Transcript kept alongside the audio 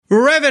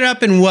Rev it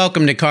up and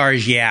welcome to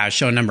Cars Yeah,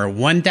 show number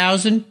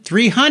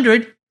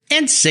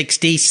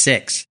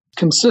 1366.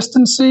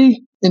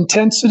 Consistency,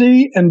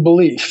 intensity, and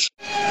belief.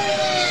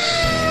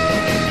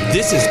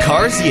 This is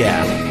Cars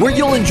Yeah, where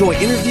you'll enjoy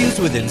interviews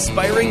with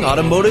inspiring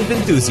automotive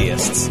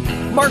enthusiasts.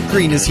 Mark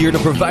Green is here to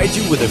provide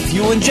you with a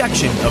fuel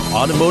injection of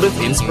automotive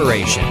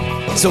inspiration.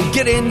 So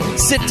get in,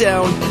 sit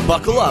down,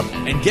 buckle up,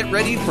 and get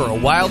ready for a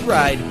wild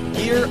ride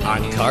here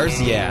on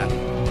Cars Yeah.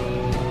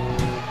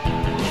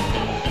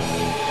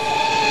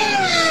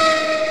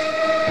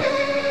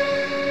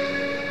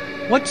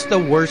 What's the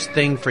worst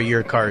thing for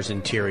your car's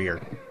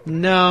interior?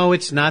 No,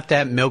 it's not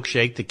that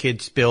milkshake the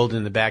kid spilled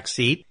in the back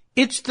seat.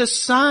 It's the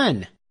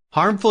sun.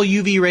 Harmful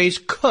UV rays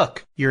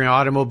cook your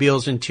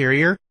automobile's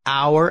interior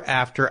hour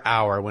after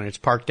hour when it's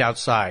parked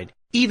outside,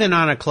 even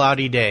on a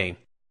cloudy day.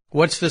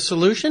 What's the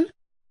solution?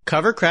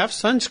 Covercraft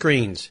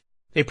sunscreens.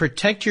 They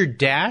protect your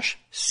dash,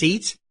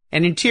 seats,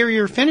 and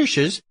interior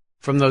finishes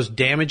from those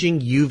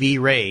damaging UV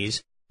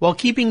rays while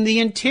keeping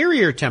the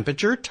interior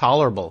temperature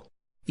tolerable,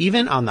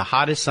 even on the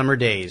hottest summer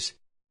days.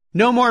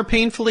 No more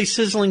painfully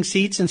sizzling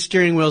seats and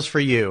steering wheels for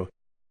you.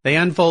 They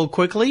unfold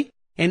quickly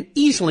and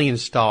easily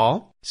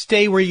install,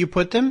 stay where you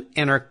put them,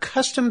 and are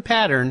custom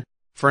patterned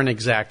for an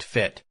exact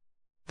fit.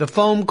 The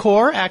foam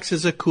core acts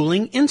as a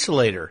cooling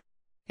insulator,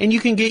 and you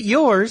can get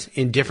yours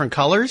in different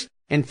colors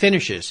and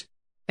finishes.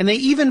 And they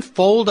even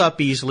fold up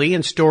easily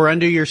and store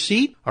under your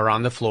seat or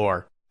on the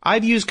floor.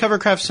 I've used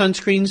Covercraft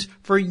sunscreens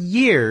for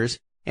years,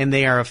 and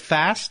they are a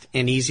fast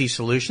and easy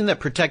solution that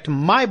protect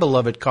my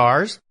beloved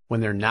cars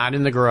when they're not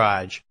in the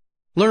garage.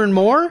 Learn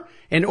more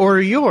and order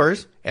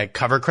yours at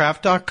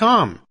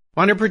covercraft.com.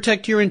 Want to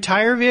protect your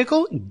entire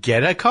vehicle?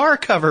 Get a car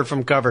cover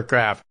from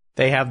Covercraft.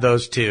 They have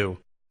those too.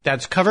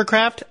 That's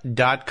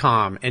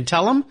covercraft.com and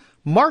tell them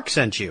Mark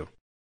sent you.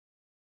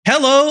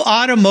 Hello,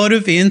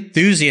 automotive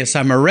enthusiasts.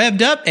 I'm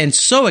revved up and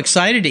so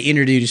excited to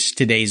introduce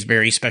today's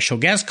very special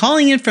guest,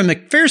 calling in from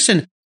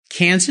McPherson,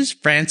 Kansas,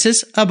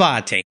 Francis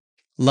Abate.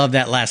 Love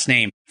that last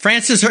name.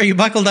 Francis, are you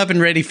buckled up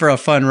and ready for a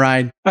fun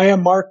ride? I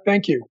am, Mark.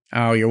 Thank you.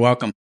 Oh, you're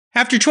welcome.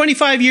 After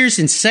 25 years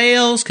in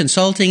sales,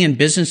 consulting, and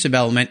business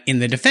development in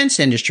the defense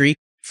industry,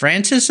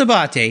 Francis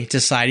Abate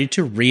decided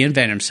to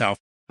reinvent himself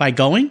by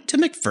going to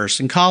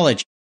McPherson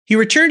College. He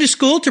returned to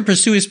school to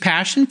pursue his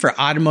passion for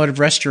automotive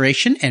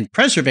restoration and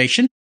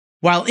preservation.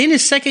 While in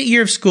his second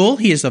year of school,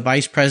 he is the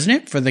vice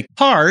president for the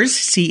CARS,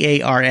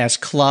 C-A-R-S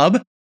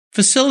Club,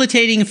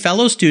 facilitating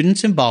fellow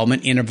students'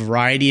 involvement in a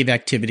variety of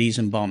activities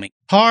involving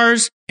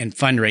cars and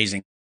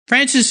fundraising.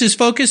 Francis is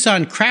focused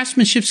on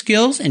craftsmanship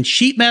skills in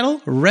sheet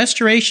metal,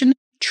 restoration,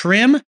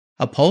 trim,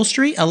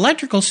 upholstery,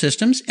 electrical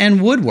systems,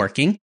 and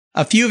woodworking.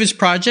 A few of his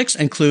projects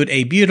include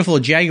a beautiful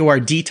Jaguar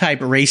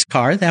D-Type race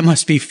car, that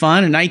must be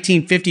fun, a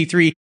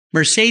 1953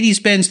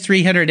 Mercedes-Benz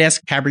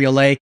 300S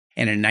Cabriolet,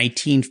 and a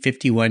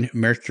 1951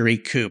 Mercury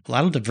Coupe. A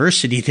lot of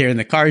diversity there in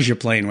the cars you're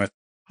playing with.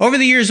 Over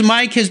the years,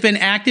 Mike has been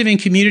active in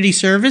community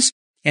service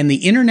and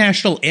the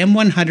International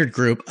M100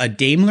 Group, a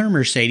Daimler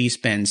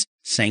Mercedes-Benz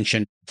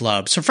sanctioned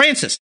club. So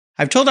Francis,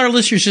 I've told our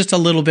listeners just a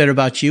little bit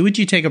about you. Would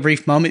you take a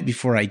brief moment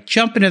before I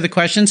jump into the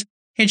questions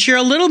and share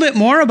a little bit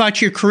more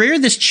about your career,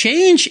 this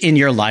change in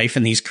your life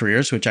and these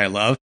careers, which I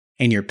love,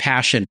 and your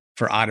passion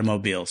for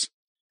automobiles?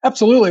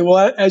 Absolutely.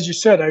 Well, as you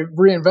said, I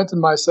reinvented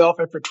myself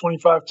after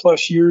 25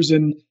 plus years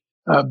in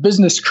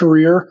business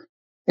career.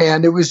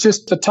 And it was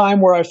just a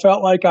time where I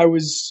felt like I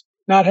was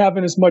not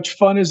having as much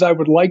fun as I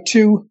would like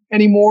to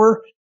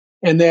anymore.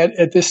 And that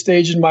at this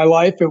stage in my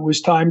life, it was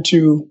time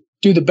to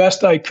do the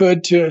best I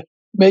could to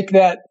make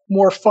that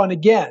more fun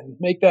again,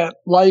 make that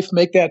life,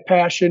 make that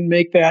passion,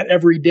 make that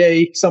every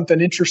day something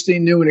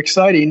interesting, new, and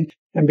exciting.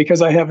 And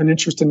because I have an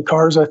interest in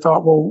cars, I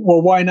thought,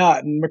 well, why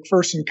not? And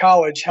McPherson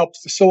College helped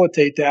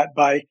facilitate that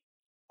by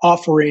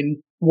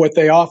offering what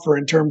they offer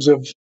in terms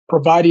of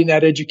providing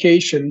that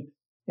education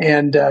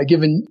and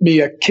giving me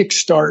a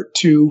kickstart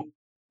to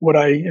what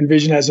I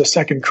envision as a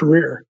second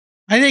career.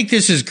 I think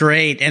this is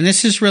great. And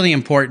this is really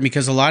important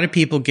because a lot of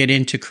people get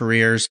into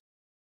careers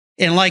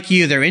and like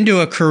you, they're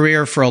into a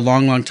career for a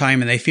long, long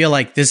time and they feel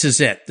like this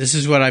is it. This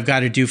is what I've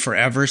got to do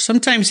forever.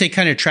 Sometimes they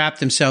kind of trap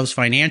themselves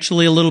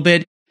financially a little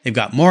bit. They've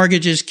got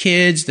mortgages,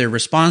 kids, they're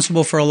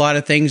responsible for a lot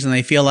of things and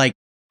they feel like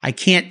I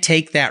can't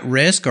take that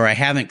risk or I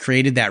haven't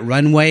created that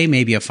runway,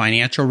 maybe a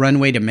financial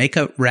runway to make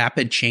a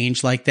rapid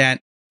change like that.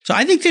 So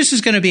I think this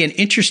is going to be an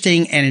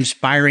interesting and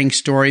inspiring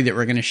story that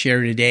we're going to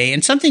share today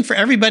and something for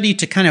everybody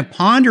to kind of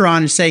ponder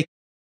on and say,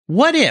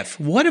 what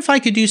if I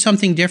could do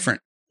something different?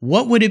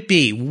 What would it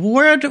be?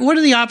 What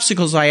are the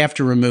obstacles I have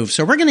to remove?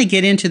 So we're going to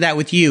get into that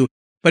with you.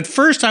 But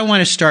first, I want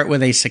to start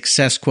with a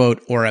success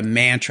quote or a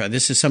mantra.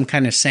 This is some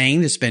kind of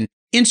saying that's been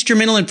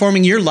instrumental in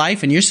forming your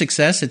life and your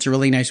success. It's a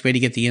really nice way to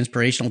get the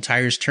inspirational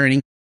tires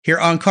turning here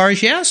on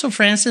Cars Yeah. So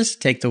Francis,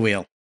 take the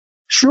wheel.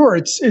 Sure.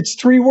 It's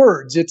three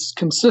words. It's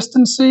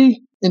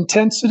consistency,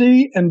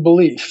 intensity, and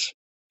belief.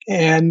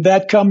 And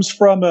that comes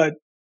from a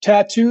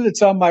tattoo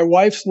that's on my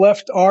wife's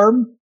left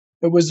arm.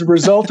 It was the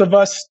result of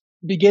us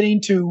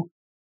beginning to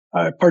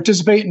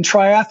participate in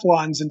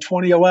triathlons in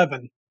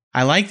 2011.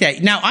 I like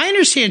that. Now, I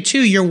understand,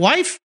 too, your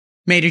wife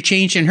made a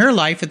change in her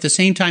life at the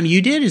same time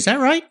you did. Is that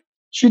right?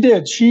 She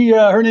did.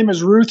 Her name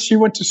is Ruth. She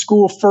went to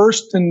school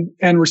first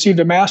and received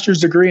a master's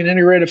degree in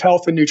integrative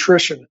health and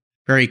nutrition.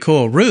 Very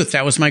cool. Ruth,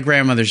 that was my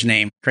grandmother's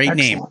name. Great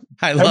Excellent. name.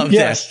 I love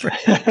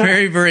that.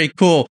 Very, very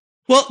cool.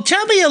 Well,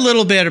 tell me a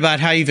little bit about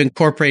how you've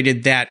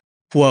incorporated that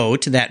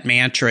quote, that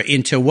mantra,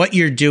 into what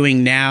you're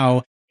doing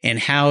now and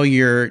how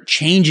you're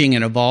changing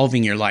and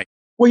evolving your life.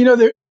 Well,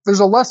 there's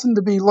a lesson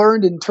to be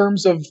learned in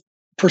terms of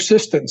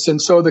persistence.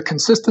 And so the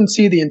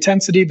consistency, the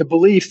intensity, the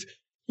belief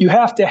you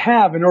have to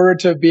have in order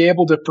to be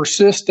able to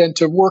persist and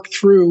to work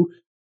through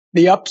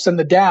the ups and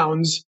the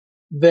downs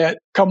that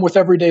come with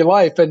everyday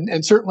life.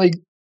 And certainly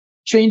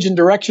changing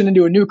direction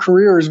into a new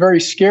career is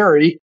very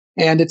scary.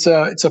 And it's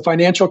a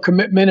financial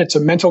commitment. It's a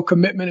mental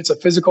commitment. It's a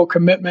physical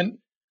commitment.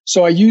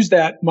 So I use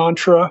that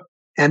mantra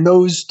and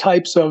those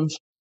types of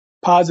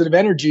positive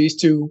energies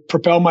to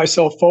propel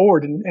myself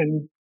forward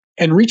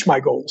and reach my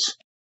goals.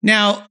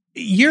 Now,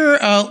 you're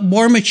a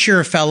more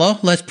mature fellow.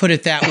 Let's put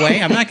it that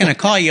way. I'm not going to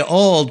call you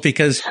old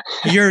because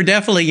you're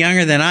definitely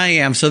younger than I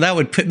am. So that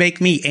would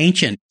make me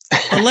ancient.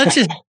 But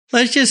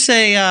let's just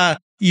say,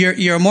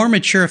 you're a more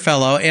mature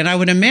fellow. And I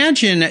would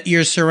imagine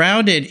you're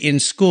surrounded in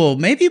school,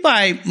 maybe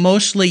by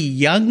mostly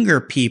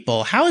younger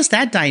people. How has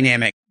that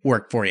dynamic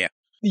worked for you?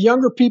 The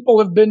younger people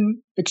have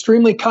been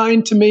extremely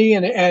kind to me,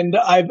 and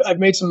I've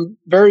made some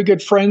very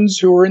good friends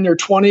who are in their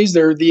 20s.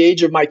 They're the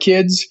age of my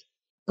kids,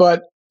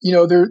 but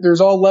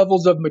there's all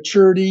levels of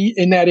maturity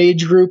in that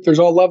age group. There's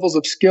all levels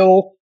of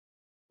skill,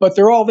 but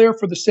they're all there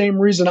for the same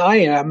reason I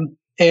am.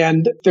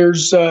 And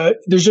there's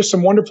just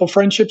some wonderful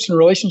friendships and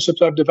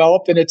relationships I've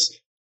developed, and it's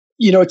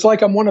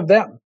like I'm one of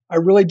them. I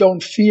really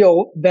don't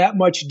feel that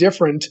much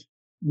different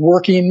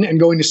working and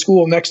going to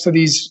school next to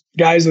these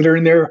guys that are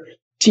in their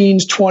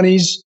teens,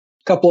 20s,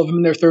 a couple of them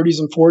in their 30s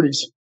and 40s.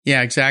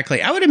 Yeah,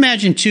 exactly. I would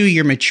imagine, too,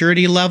 your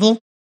maturity level,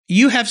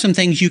 you have some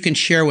things you can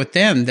share with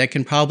them that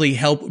can probably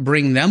help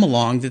bring them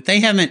along that they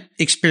haven't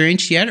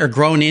experienced yet or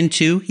grown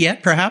into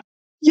yet, perhaps?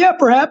 Yeah,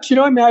 perhaps.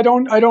 I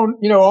don't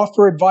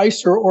offer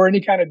advice or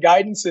any kind of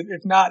guidance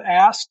if not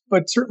asked,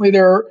 but certainly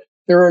there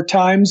are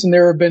times and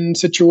there have been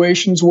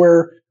situations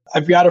where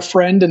I've got a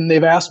friend and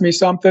they've asked me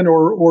something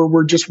or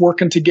we're just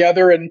working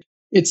together, and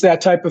it's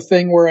that type of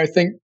thing where I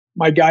think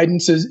my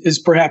guidance is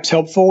perhaps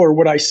helpful or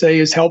what I say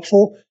is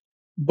helpful,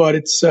 but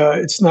it's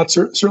not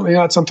certainly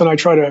not something I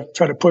try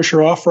to push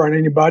or offer on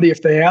anybody.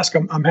 If they ask,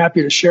 I'm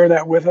happy to share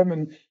that with them,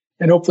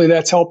 and hopefully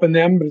that's helping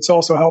them, but it's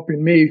also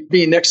helping me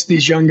being next to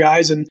these young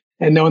guys and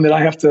knowing that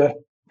I have to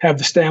have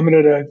the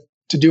stamina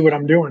to do what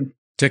I'm doing.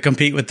 To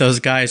compete with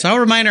those guys. I'll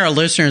remind our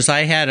listeners,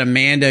 I had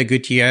Amanda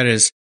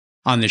Gutierrez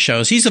on the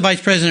show. She's the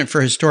vice president for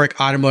historic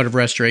automotive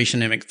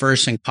restoration at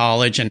McPherson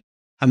College. And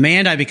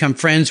Amanda, I become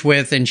friends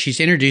with, and she's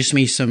introduced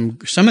me some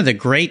of the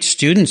great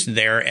students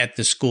there at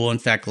the school. In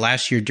fact,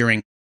 last year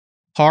during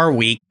Car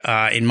Week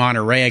in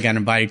Monterey, I got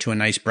invited to a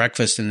nice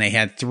breakfast, and they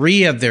had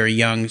 3 of their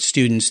young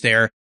students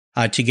there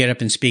to get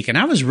up and speak. And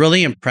I was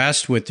really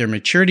impressed with their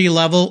maturity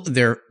level,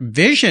 their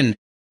vision,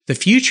 the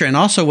future, and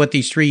also what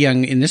these 3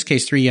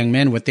 young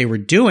men, what they were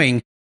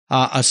doing,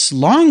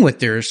 along with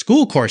their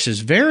school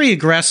courses. Very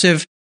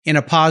aggressive in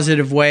a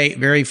positive way,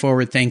 very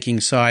forward thinking.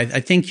 So I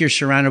think you're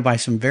surrounded by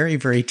some very,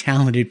 very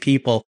talented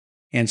people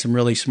and some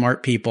really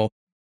smart people.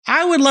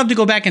 I would love to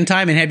go back in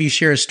time and have you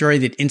share a story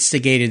that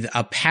instigated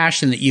a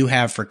passion that you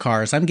have for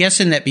cars. I'm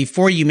guessing that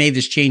before you made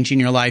this change in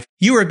your life,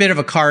 you were a bit of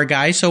a car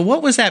guy. So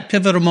what was that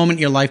pivotal moment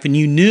in your life when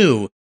you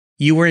knew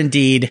you were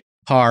indeed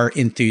a car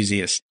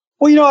enthusiast?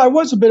 Well, I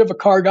was a bit of a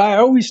car guy. I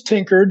always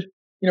tinkered,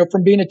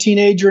 from being a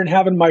teenager and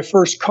having my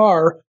first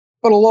car.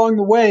 But along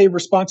the way,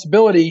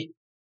 responsibility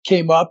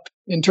came up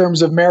in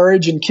terms of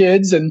marriage and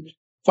kids and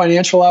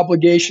financial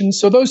obligations.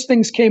 So those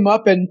things came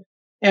up. And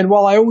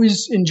while I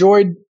always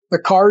enjoyed the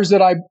cars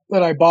that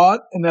I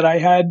bought and that I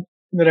had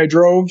and that I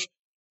drove,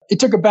 it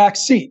took a back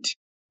seat.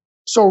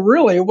 So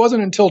really, it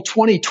wasn't until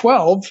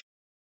 2012,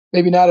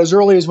 maybe not as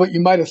early as what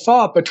you might have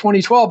thought, but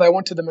 2012, I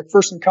went to the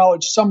McPherson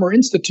College Summer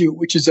Institute,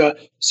 which is a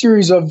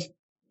series of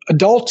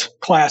adult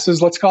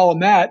classes, let's call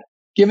them that,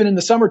 given in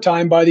the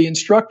summertime by the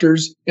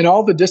instructors in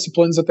all the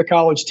disciplines that the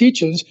college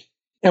teaches.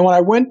 And when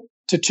I went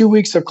to 2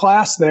 weeks of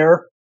class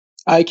there,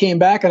 I came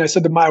back and I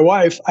said to my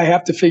wife, I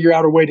have to figure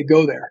out a way to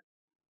go there.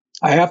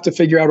 I have to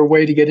figure out a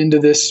way to get into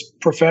this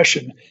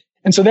profession.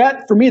 And so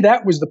that, for me,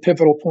 that was the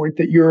pivotal point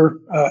that you're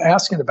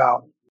asking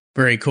about.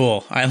 Very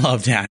cool. I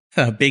love that.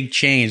 A big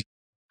change.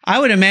 I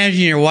would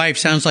imagine your wife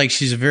sounds like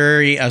she's a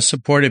very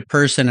supportive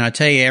person. I'll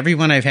tell you,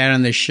 everyone I've had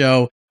on this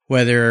show,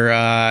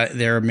 whether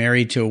they're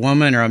married to a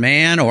woman or a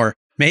man, or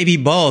maybe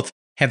both,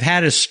 have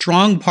had a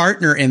strong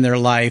partner in their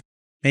life.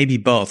 Maybe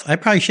both. I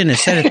probably shouldn't have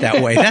said it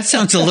that way. That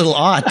sounds a little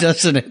odd,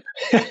 doesn't it?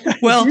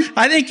 Well,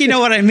 I think you know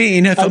what I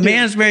mean. If a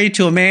man's married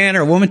to a man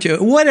or a woman to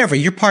whatever,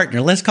 your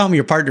partner, let's call him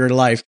your partner in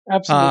life.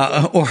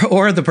 Absolutely.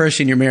 Or the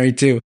person you're married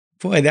to.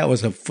 Boy, that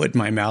was a foot in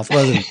my mouth,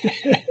 wasn't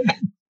it?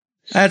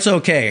 That's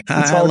okay.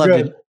 I loved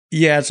it.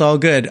 Yeah, it's all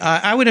good.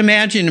 I would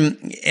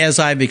imagine, as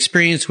I've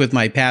experienced with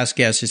my past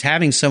guests, is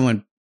having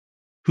someone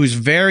who's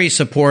very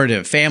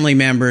supportive, family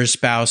members,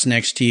 spouse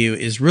next to you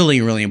is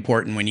really, really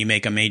important when you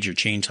make a major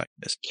change like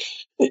this.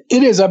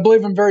 It is. I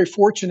believe I'm very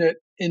fortunate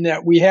in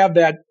that we have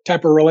that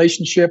type of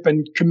relationship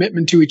and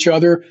commitment to each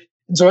other.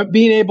 And so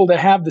being able to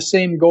have the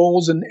same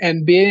goals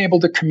and being able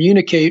to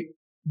communicate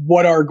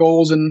what our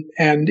goals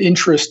and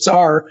interests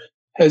are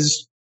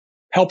has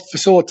helped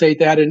facilitate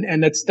that.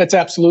 And that's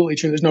absolutely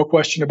true. There's no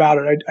question about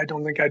it. I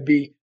don't think I'd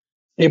be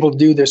able to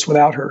do this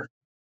without her.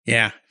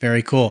 Yeah,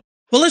 very cool.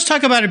 Well, let's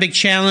talk about a big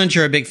challenge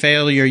or a big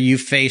failure you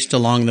faced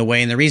along the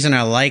way. And the reason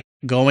I like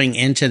going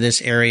into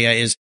this area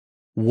is,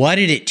 what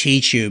did it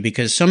teach you?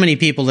 Because so many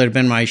people that have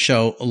been on my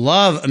show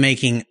love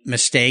making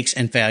mistakes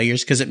and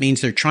failures because it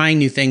means they're trying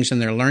new things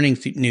and they're learning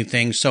new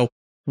things. So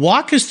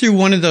walk us through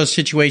one of those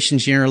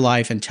situations in your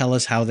life and tell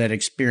us how that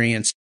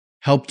experience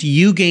helped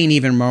you gain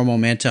even more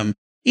momentum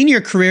in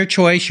your career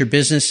choice, your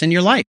business, and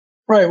your life.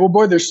 Right. Well,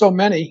 boy, there's so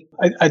many.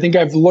 I think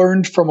I've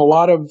learned from a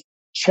lot of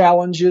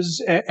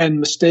challenges and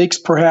mistakes,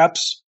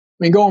 perhaps.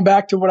 I mean, going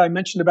back to what I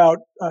mentioned about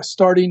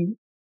starting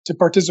to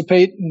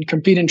participate and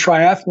compete in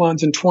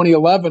triathlons in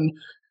 2011,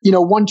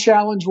 one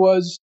challenge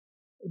was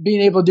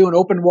being able to do an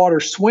open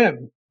water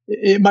swim.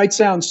 It might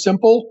sound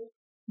simple,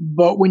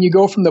 but when you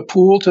go from the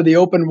pool to the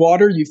open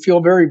water, you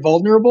feel very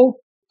vulnerable.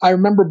 I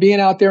remember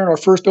being out there in our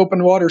first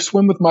open water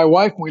swim with my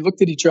wife, and we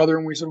looked at each other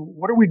and we said,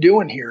 "What are we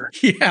doing here?"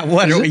 Yeah,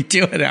 what are we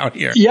doing out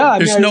here? Yeah,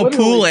 there's no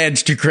pool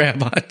edge to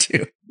grab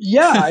onto.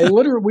 Yeah, I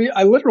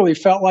literally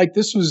felt like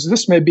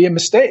this may be a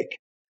mistake.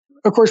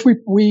 Of course,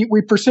 we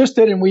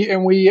persisted and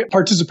we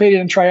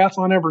participated in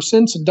triathlon ever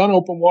since and done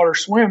open water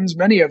swims,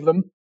 many of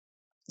them.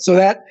 So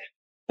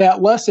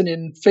that lesson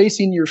in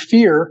facing your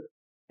fear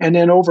and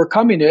then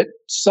overcoming it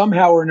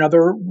somehow or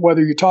another,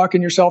 whether you're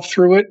talking yourself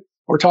through it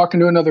or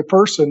talking to another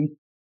person,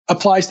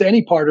 applies to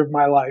any part of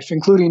my life,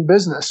 including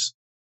business.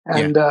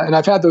 And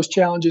I've had those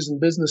challenges in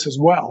business as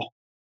well.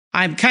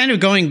 I'm kind of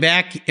going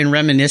back and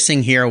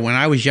reminiscing here. When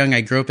I was young,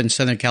 I grew up in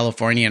Southern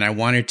California and I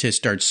wanted to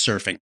start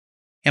surfing.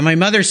 And my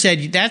mother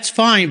said, "That's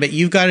fine, but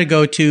you've got to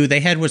go to," they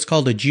had what's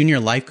called a junior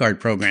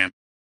lifeguard program.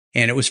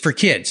 And it was for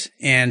kids.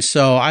 And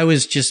so I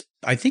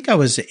think I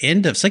was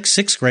end of like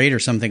 6th grade or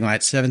something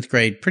like 7th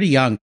grade, pretty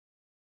young.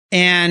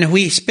 And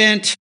we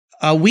spent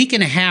a week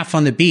and a half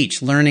on the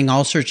beach learning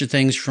all sorts of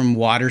things from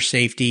water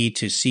safety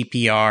to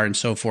CPR and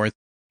so forth.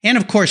 And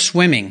of course,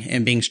 swimming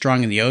and being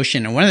strong in the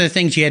ocean. And one of the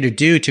things you had to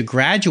do to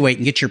graduate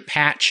and get your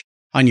patch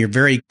on your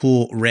very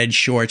cool red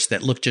shorts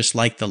that looked just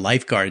like the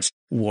lifeguards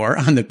wore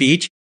on the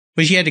beach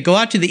was you had to go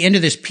out to the end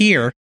of this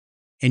pier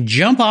and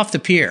jump off the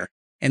pier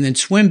and then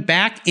swim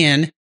back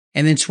in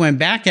and then swim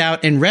back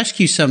out and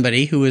rescue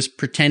somebody who was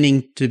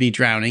pretending to be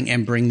drowning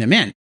and bring them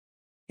in.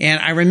 And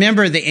I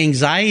remember the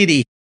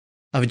anxiety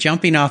of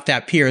jumping off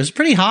that pier. It was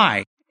pretty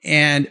high,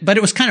 but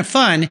it was kind of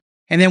fun.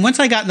 And then once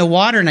I got in the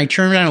water and I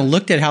turned around and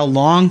looked at how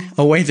long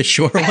away the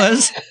shore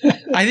was,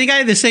 I think I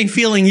had the same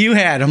feeling you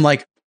had. I'm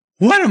like,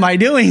 what am I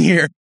doing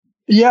here?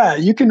 Yeah,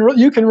 you can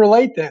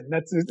relate then.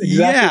 That's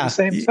exactly the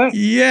same thing.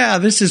 Yeah,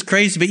 this is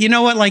crazy. But you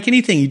know what? Like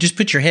anything, you just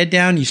put your head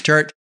down, you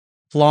start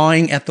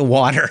clawing at the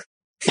water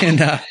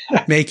and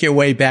make your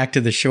way back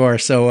to the shore.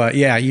 So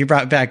you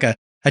brought back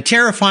a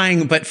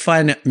terrifying but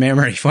fun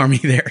memory for me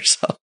there.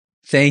 So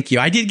thank you.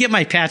 I did get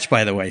my patch,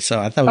 by the way. So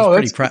I thought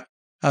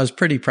I was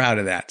pretty proud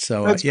of that.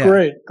 So that's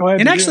great.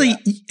 Glad and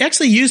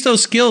actually use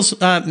those skills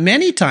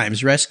many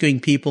times rescuing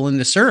people in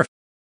the surf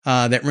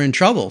that were in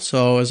trouble.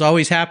 So I was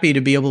always happy to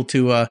be able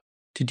to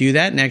do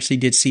that, and actually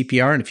did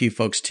CPR on a few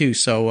folks too.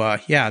 So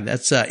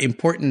that's an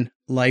important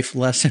life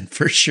lesson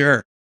for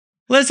sure.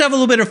 Let's have a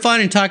little bit of fun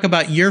and talk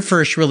about your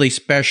first really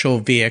special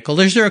vehicle.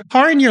 Is there a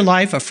car in your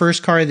life, a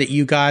first car that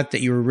you got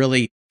that you were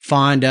really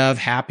fond of,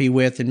 happy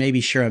with, and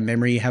maybe share a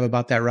memory you have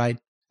about that ride?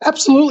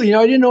 Absolutely.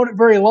 I didn't own it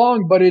very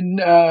long, but in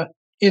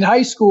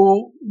high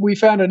school, we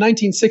found a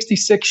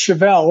 1966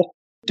 Chevelle.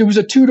 It was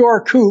a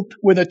 2-door coupe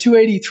with a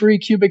 283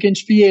 cubic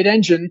inch V8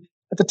 engine.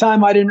 At the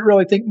time, I didn't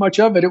really think much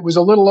of it. It was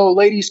a little old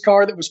lady's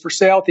car that was for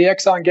sale at the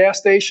Exxon gas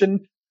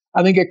station.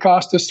 I think it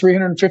cost us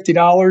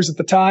 $350 at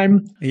the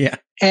time. Yeah.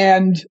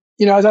 And,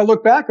 as I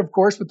look back, of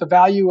course, with the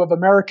value of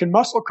American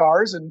muscle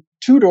cars and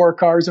 2-door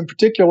cars in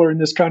particular in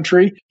this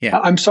country,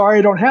 I'm sorry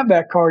I don't have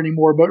that car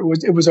anymore, but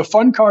it was a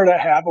fun car to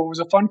have. It was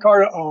a fun car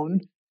to own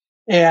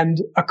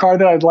and a car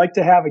that I'd like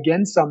to have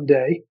again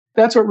someday.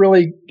 That's what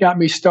really got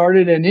me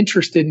started and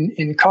interested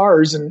in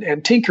cars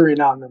and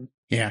tinkering on them.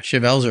 Yeah,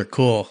 Chevelles are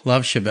cool.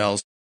 Love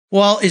Chevelles.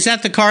 Well, is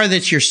that the car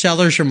that's your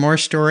seller's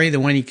remorse story,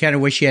 the one you kind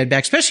of wish you had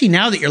back, especially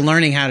now that you're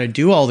learning how to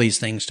do all these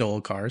things to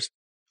old cars?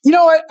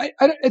 I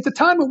at the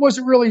time, it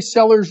wasn't really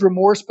seller's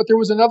remorse, but there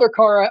was another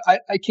car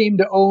I came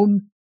to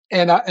own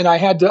and I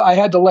had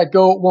to let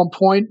go at one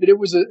point. But it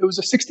was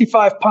a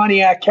 65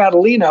 Pontiac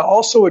Catalina,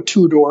 also a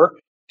 2-door.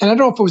 And I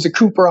don't know if it was a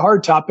coupe or a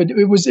hardtop, but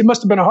it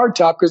must have been a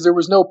hardtop because there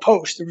was no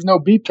post, there was no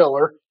B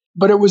pillar,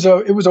 but it was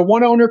a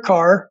one owner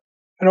car,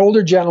 an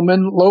older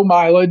gentleman, low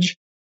mileage.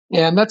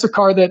 And that's a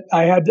car that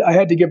I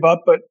had to give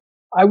up, but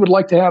I would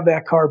like to have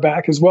that car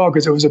back as well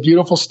because it was a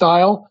beautiful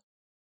style.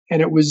 And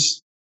it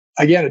was,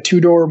 again, a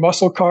 2-door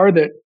muscle car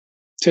that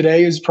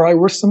today is probably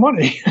worth some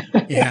money.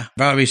 Yeah,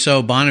 probably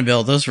so.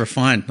 Bonneville, those were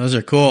fun. Those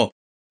are cool.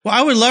 Well,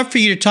 I would love for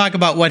you to talk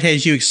about what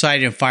has you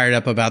excited and fired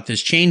up about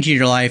this change in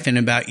your life and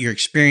about your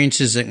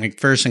experiences at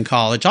McPherson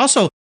College.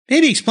 Also,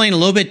 maybe explain a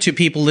little bit to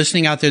people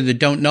listening out there that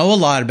don't know a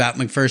lot about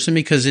McPherson,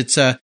 because it's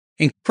an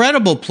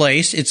incredible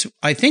place. It's,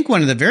 I think,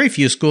 one of the very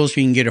few schools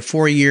where you can get a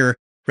 4-year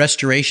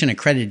restoration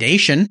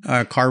accreditation,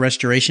 a car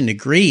restoration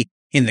degree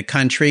in the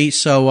country.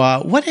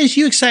 So what has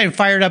you excited and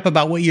fired up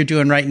about what you're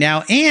doing right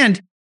now? And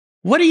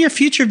what are your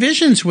future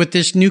visions with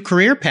this new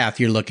career path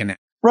you're looking at?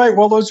 Right.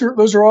 Well, those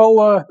are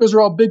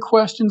all big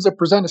questions that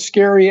present a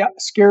scary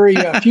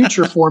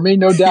future for me,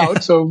 no doubt. Yeah.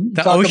 So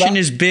the ocean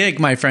is big,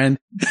 my friend.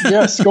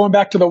 Yes, going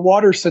back to the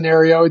water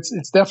scenario,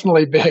 it's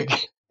definitely big.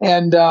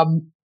 And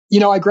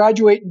I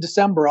graduate in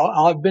December.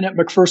 I'll have been at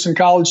McPherson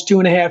College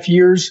 2.5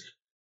 years,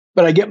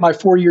 but I get my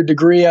 4-year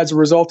degree as a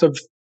result of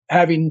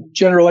having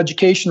general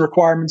education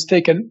requirements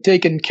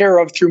taken care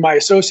of through my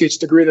associate's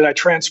degree that I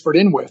transferred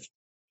in with.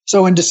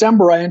 So in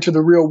December, I enter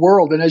the real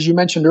world, and as you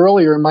mentioned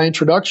earlier in my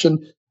introduction,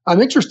 I'm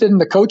interested in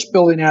the coach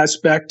building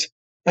aspect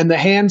and the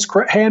hand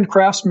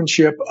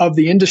craftsmanship of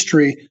the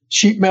industry,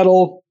 sheet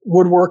metal,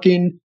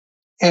 woodworking,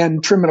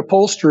 and trim and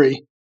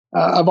upholstery.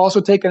 I've also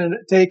taken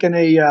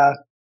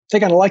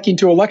a liking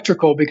to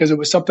electrical because it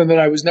was something that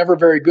I was never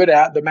very good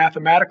at, the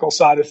mathematical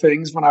side of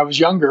things when I was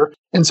younger.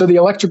 And so the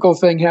electrical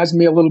thing has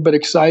me a little bit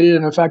excited.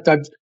 And in fact,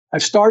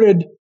 I've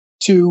started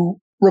to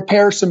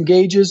repair some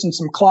gauges and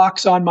some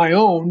clocks on my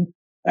own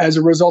as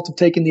a result of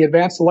taking the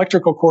advanced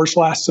electrical course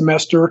last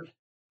semester.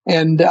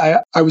 And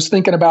I was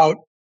thinking about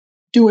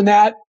doing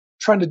that,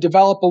 trying to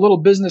develop a little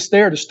business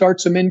there to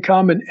start some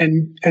income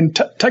and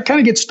to kind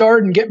of get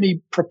started and get me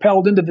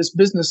propelled into this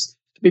business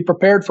to be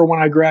prepared for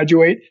when I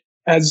graduate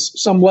as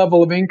some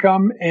level of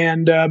income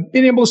and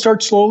being able to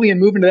start slowly and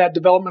move into that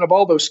development of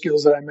all those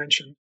skills that I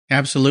mentioned.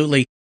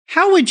 Absolutely.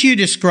 How would you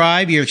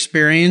describe your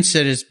experience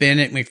that has been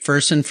at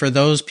McPherson for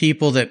those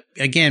people that,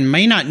 again,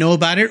 may not know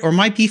about it or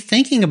might be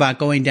thinking about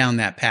going down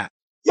that path?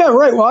 Yeah,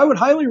 right. Well, I would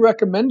highly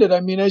recommend it. I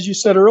mean, as you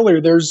said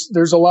earlier,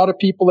 there's a lot of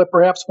people that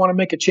perhaps want to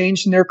make a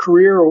change in their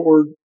career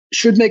or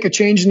should make a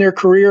change in their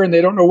career and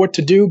they don't know what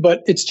to do,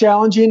 but it's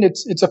challenging.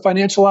 It's a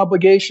financial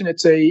obligation.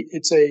 It's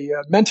a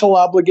mental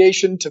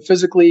obligation to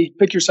physically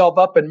pick yourself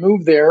up and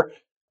move there.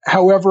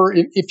 However,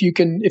 if you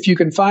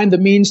can find the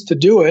means to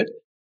do it,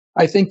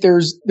 I think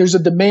there's a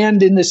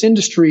demand in this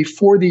industry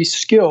for these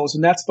skills.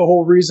 And that's the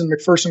whole reason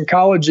McPherson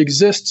College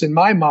exists in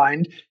my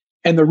mind.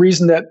 And the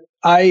reason that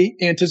I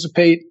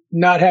anticipate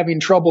not having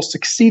trouble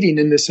succeeding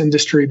in this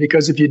industry,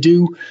 because if you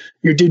do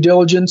your due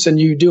diligence and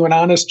you do an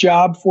honest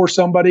job for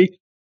somebody,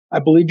 I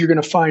believe you're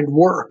going to find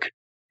work.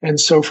 And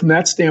so from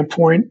that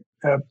standpoint,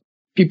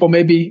 people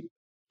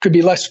could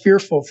be less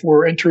fearful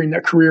for entering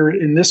their career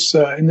in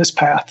this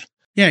path.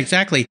 Yeah,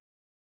 exactly.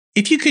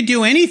 If you could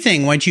do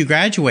anything once you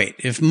graduate,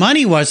 if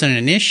money wasn't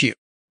an issue,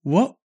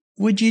 what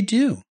would you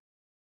do?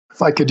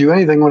 If I could do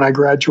anything when I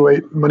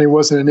graduate, money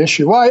wasn't an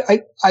issue. Well,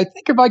 I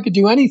think if I could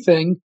do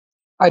anything,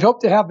 I'd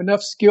hope to have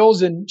enough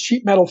skills in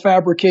sheet metal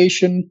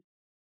fabrication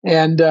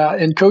and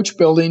coach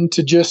building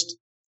to just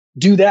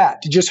do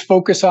that, to just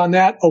focus on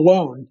that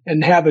alone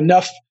and have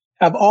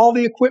all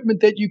the equipment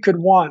that you could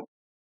want,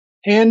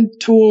 hand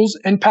tools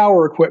and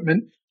power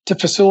equipment to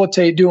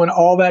facilitate doing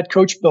all that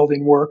coach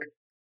building work.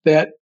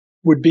 That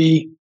would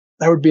be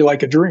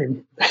like a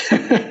dream.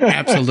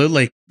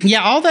 Absolutely.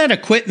 Yeah. All that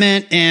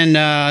equipment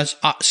and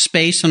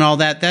space and all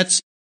that's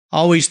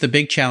always the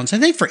big challenge. I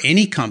think for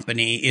any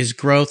company is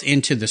growth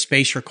into the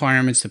space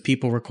requirements, the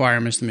people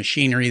requirements, the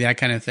machinery, that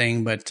kind of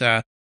thing. But,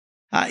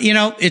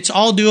 it's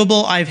all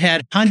doable. I've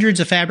had hundreds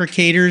of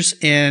fabricators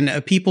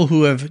and people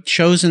who have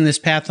chosen this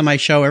path on my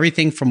show,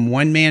 everything from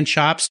one-man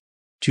shops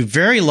to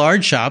very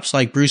large shops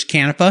like Bruce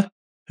Canepa,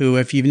 who,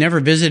 if you've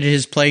never visited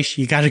his place,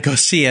 you got to go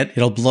see it.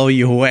 It'll blow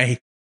you away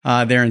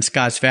there in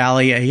Scotts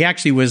Valley. He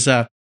actually was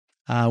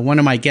one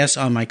of my guests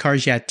on my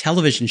Cars Yeah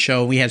television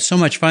show. We had so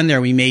much fun there.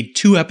 We made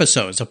 2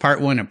 episodes, a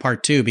part 1 and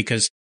part 2,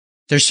 because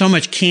there's so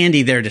much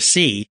candy there to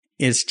see.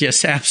 It's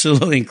just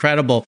absolutely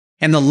incredible.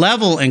 And the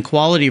level and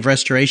quality of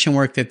restoration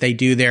work that they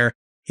do there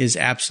is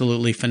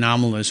absolutely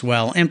phenomenal as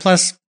well. And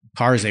plus,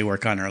 cars they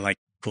work on are like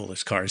the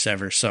coolest cars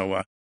ever.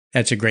 So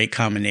that's a great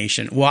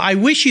combination. Well, I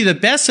wish you the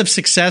best of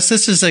success.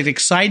 This is an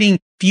exciting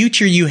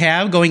future you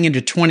have going into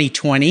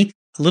 2020.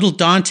 A little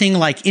daunting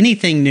like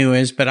anything new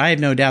is, but I have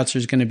no doubts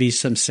there's going to be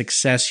some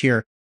success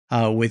here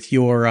with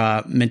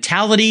your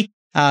mentality,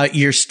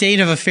 your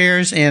state of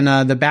affairs,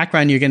 and the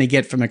background you're going to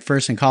get from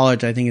McPherson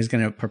College, I think is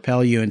going to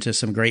propel you into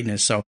some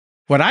greatness. So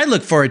what I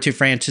look forward to,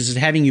 Francis, is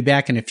having you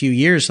back in a few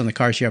years on the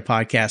Cars Yeah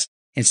podcast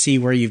and see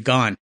where you've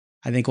gone.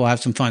 I think we'll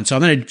have some fun. So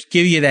I'm going to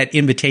give you that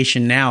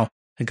invitation now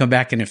and come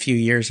back in a few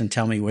years and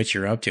tell me what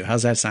you're up to.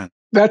 How's that sound?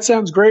 That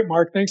sounds great,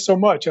 Mark. Thanks so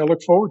much. I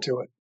look forward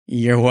to it.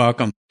 You're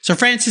welcome. So,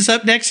 Francis,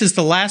 up next is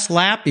the last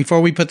lap.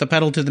 Before we put the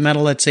pedal to the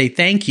metal, let's say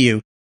thank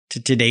you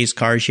to today's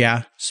Cars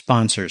Yeah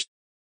sponsors.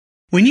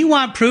 When you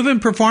want proven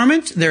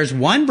performance, there's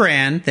one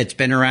brand that's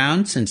been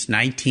around since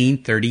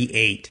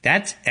 1938.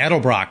 That's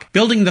Edelbrock,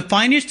 building the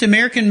finest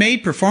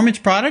American-made performance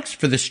products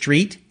for the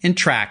street and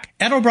track.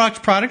 Edelbrock's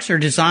products are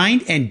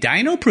designed and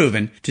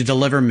dyno-proven to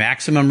deliver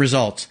maximum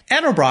results.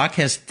 Edelbrock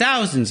has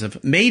thousands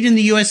of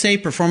made-in-the-USA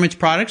performance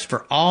products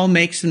for all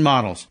makes and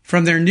models.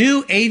 From their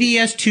new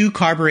AVS2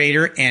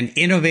 carburetor and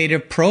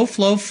innovative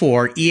ProFlow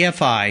 4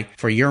 EFI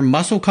for your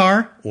muscle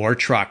car or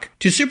truck,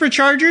 to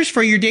superchargers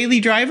for your daily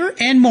driver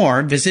and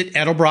more, visit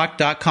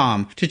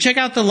Edelbrock.com to check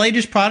out the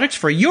latest products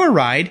for your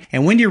ride.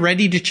 And when you're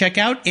ready to check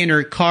out,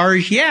 enter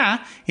CARS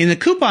YEAH in the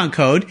coupon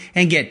code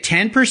and get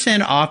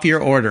 10% off your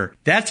order.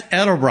 That's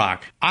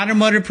Edelbrock,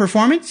 automotive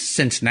performance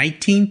since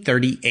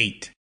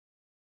 1938.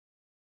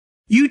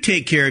 You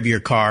take care of your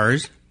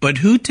cars, but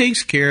who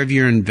takes care of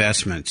your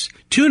investments?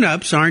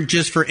 Tune-ups aren't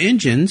just for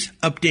engines.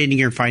 Updating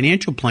your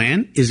financial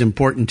plan is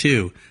important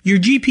too. Your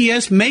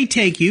GPS may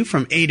take you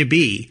from A to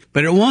B,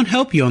 but it won't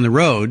help you on the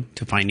road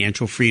to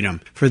financial freedom.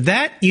 For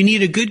that, you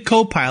need a good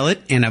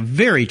co-pilot and a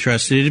very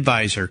trusted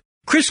advisor.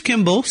 Chris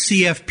Kimball,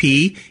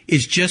 CFP,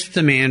 is just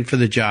the man for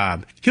the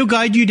job. He'll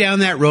guide you down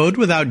that road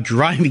without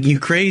driving you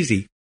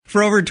crazy.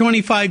 For over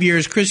 25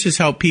 years, Chris has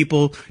helped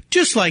people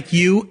just like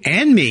you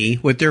and me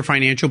with their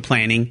financial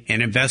planning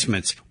and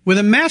investments. With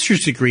a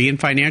master's degree in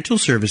financial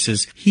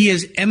services, he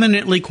is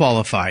eminently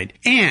qualified.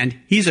 And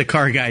he's a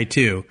car guy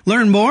too.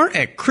 Learn more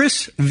at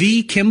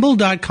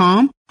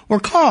chrisvkimball.com or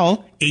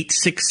call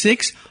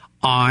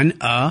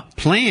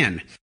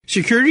 866-ON-A-PLAN.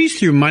 Securities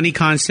through Money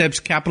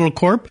Concepts Capital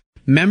Corp.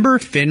 Member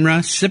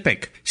FINRA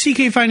SIPC.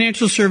 CK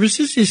Financial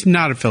Services is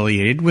not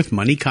affiliated with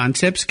Money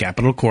Concepts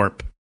Capital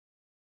Corp.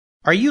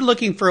 Are you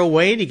looking for a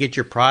way to get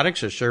your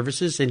products or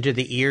services into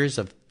the ears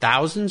of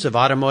thousands of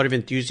automotive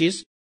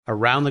enthusiasts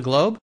around the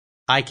globe?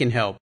 I can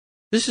help.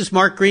 This is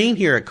Mark Green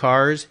here at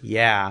Cars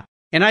Yeah,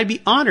 and I'd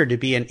be honored to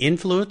be an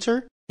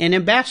influencer and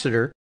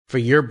ambassador for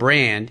your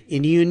brand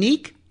in a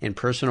unique and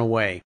personal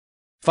way.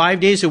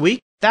 5 days a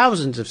week,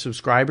 thousands of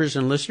subscribers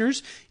and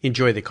listeners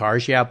enjoy the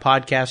Cars Yeah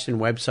podcast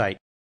and website.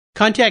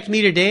 Contact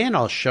me today and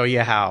I'll show you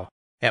how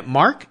at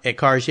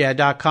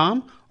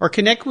mark@carsyeah.com or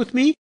connect with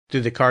me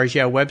through the Cars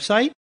Yeah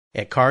website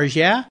at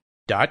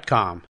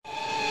carsyeah.com.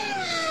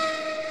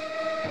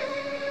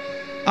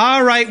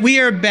 All right, we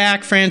are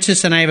back,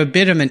 Francis, and I have a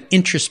bit of an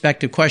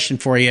introspective question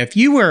for you. If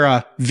you were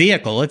a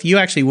vehicle, if you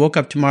actually woke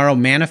up tomorrow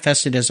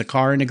manifested as a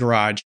car in a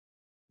garage,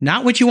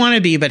 not what you want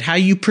to be, but how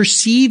you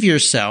perceive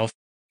yourself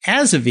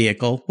as a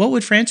vehicle, what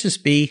would Francis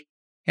be?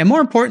 And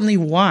more importantly,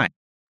 why?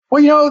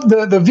 Well,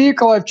 the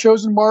vehicle I've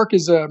chosen, Mark,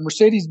 is a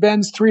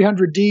Mercedes-Benz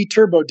 300D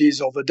turbo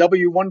diesel, the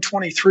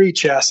W123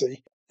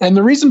 chassis. And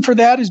the reason for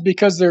that is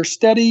because they're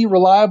steady,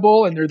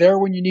 reliable, and they're there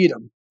when you need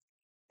them.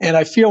 And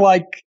I feel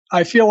like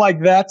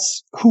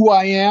that's who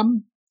I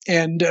am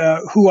and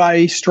who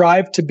I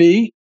strive to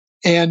be.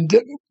 And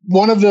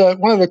one of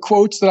the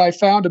quotes that I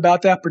found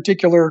about that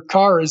particular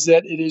car is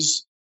that it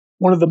is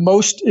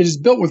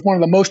built with one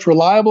of the most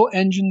reliable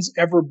engines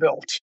ever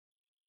built.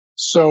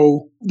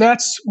 So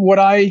that's what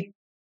I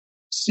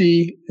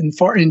see in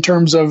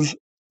terms of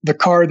the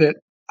car that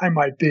I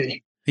might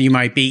be. You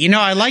might be.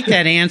 I like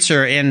that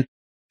answer. And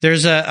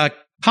there's a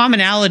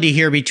commonality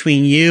here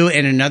between you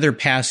and another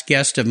past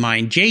guest of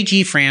mine,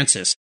 J.G.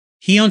 Francis.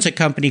 He owns a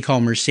company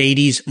called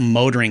Mercedes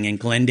Motoring in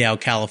Glendale,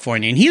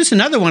 California. And he was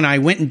another one I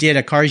went and did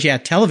a Cars Yeah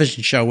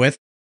television show with.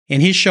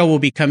 And his show will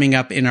be coming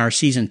up in our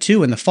season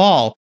 2 in the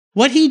fall.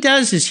 What he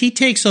does is he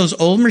takes those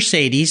old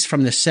Mercedes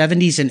from the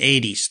 70s and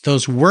 80s,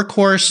 those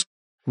workhorse,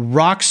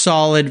 rock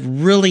solid,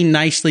 really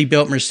nicely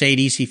built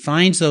Mercedes. He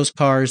finds those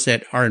cars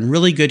that are in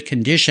really good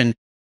condition.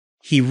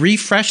 He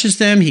refreshes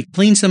them, he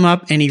cleans them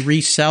up, and he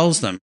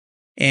resells them.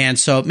 And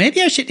so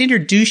maybe I should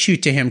introduce you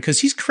to him because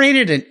he's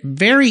created a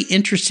very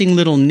interesting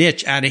little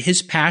niche out of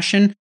his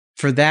passion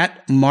for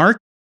that mark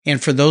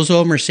and for those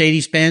old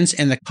Mercedes-Benz.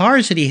 And the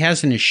cars that he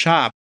has in his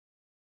shop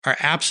are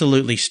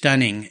absolutely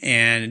stunning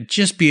and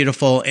just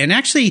beautiful. And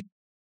actually,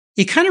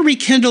 it kind of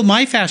rekindled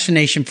my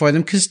fascination for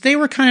them because they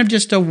were kind of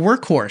just a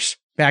workhorse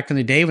back in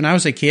the day. When I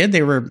was a kid,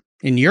 they were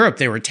in Europe,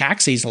 they were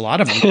taxis, a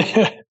lot of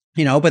them.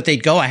 But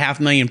they'd go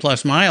 500,000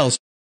 plus miles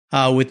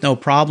with no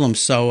problem.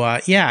 So, I'll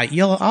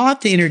have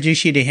to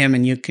introduce you to him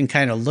and you can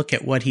kind of look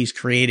at what he's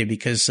created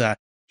because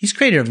he's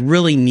created a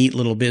really neat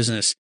little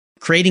business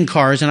creating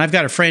cars. And I've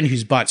got a friend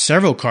who's bought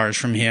several cars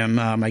from him,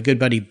 my good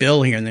buddy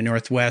Bill here in the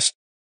Northwest,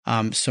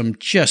 some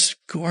just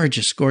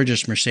gorgeous,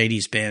 gorgeous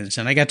Mercedes-Benz.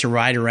 And I got to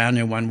ride around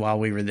in one while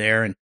we were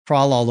there and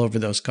crawl all over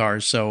those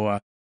cars. So I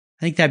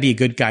think that'd be a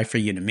good guy for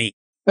you to meet.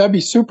 That'd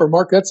be super,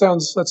 Mark. That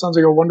sounds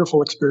like a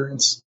wonderful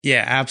experience.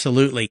 Yeah,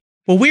 absolutely.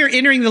 Well, we're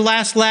entering the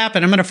last lap,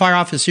 and I'm going to fire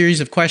off a series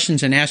of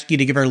questions and ask you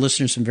to give our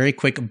listeners some very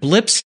quick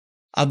blips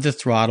of the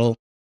throttle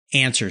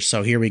answers.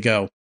 So here we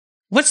go.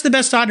 What's the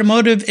best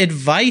automotive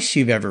advice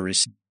you've ever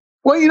received?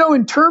 Well,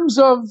 in terms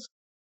of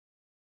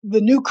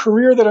the new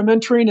career that I'm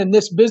entering in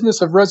this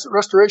business of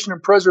restoration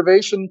and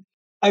preservation,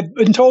 I've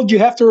been told you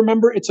have to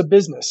remember it's a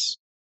business.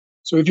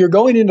 So if you're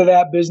going into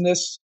that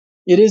business,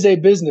 it is a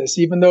business,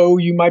 even though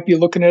you might be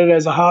looking at it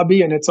as a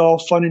hobby and it's all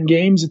fun and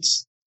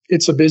games.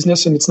 it's a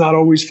business and it's not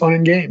always fun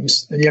and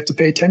games. And you have to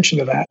pay attention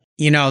to that.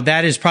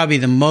 That is probably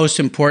the most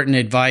important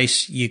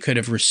advice you could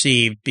have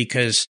received,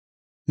 because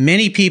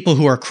many people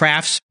who are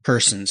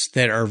craftspersons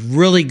that are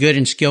really good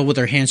and skilled with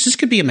their hands, this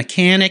could be a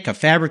mechanic, a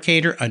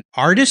fabricator, an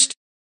artist,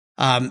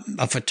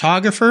 a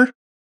photographer.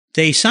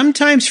 They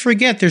sometimes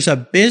forget there's a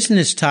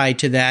business tied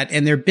to that,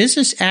 and their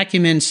business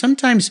acumen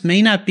sometimes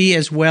may not be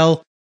as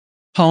well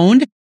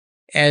honed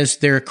as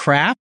their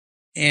craft.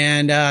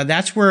 And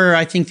that's where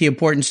I think the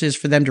importance is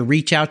for them to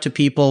reach out to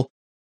people,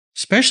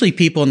 especially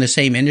people in the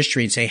same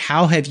industry, and say,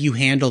 how have you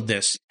handled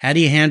this? How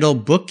do you handle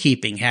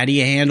bookkeeping? How do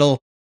you handle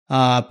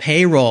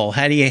payroll?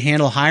 How do you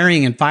handle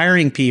hiring and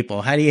firing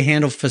people? How do you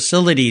handle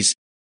facilities,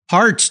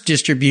 parts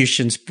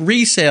distributions,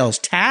 resales,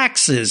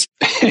 taxes,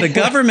 the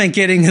government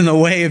getting in the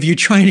way of you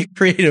trying to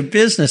create a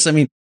business? I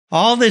mean,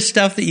 all this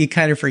stuff that you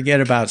kind of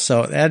forget about.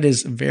 So that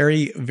is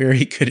very,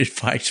 very good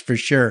advice for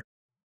sure.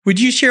 Would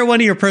you share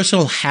one of your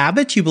personal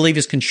habits you believe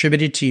has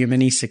contributed to your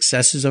many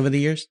successes over the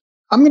years?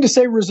 I'm going to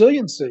say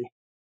resiliency,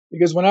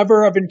 because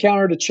whenever I've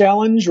encountered a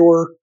challenge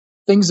or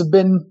things have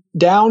been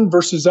down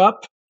versus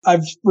up,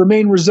 I've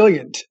remained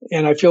resilient.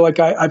 And I feel like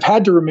I've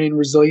had to remain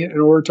resilient in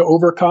order to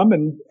overcome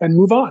and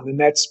move on. And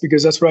that's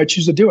because that's what I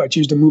choose to do. I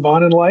choose to move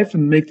on in life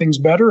and make things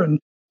better. And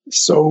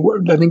so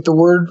I think the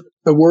word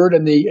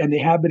and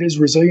the habit is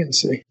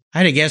resiliency. I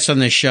had a guest on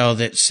this show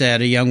that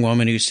said, a young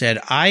woman who said,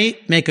 I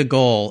make a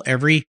goal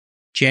every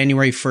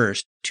January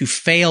 1st to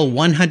fail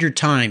 100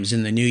 times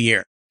in the new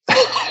year.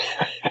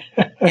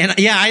 And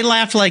yeah, I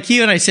laughed like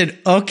you and I said,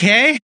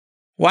 okay,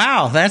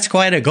 wow, that's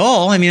quite a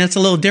goal. I mean, that's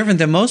a little different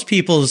than most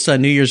people's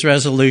New Year's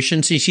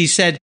resolutions. She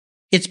said,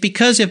 it's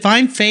because if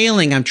I'm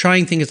failing, I'm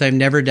trying things I've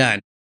never done.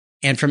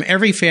 And from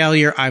every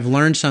failure, I've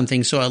learned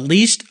something. So at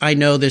least I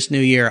know this new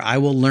year, I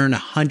will learn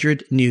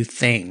 100 new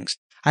things.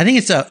 I think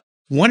it's a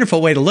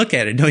wonderful way to look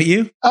at it, don't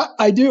you?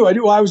 I do.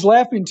 I was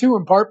laughing too,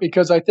 in part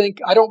because I think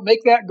I don't make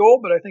that goal,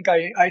 but I think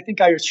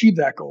I achieved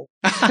that goal.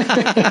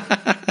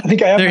 I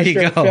think I have my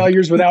share of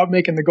failures without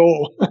making the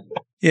goal.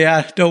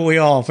 Yeah, don't we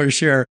all, for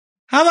sure.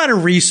 How about a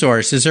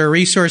resource? Is there a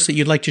resource that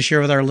you'd like to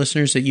share with our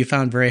listeners that you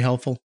found very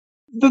helpful?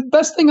 The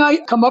best thing I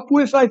come up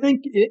with, I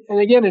think, and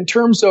again, in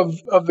terms of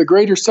the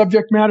greater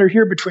subject matter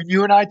here between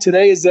you and I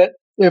today, is that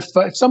if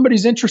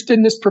somebody's interested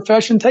in this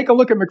profession, take a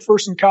look at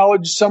McPherson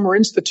College Summer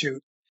Institute.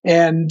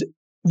 And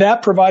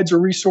that provides a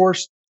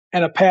resource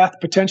and a path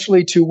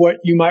potentially to what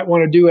you might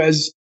want to do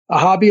as a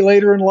hobby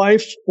later in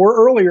life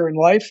or earlier in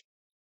life,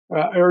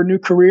 or a new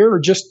career, or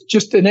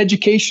just an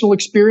educational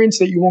experience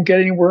that you won't get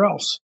anywhere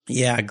else.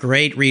 Yeah,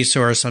 great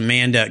resource.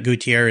 Amanda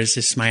Gutierrez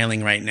is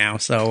smiling right now.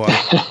 So,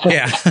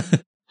 yeah,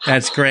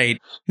 that's great.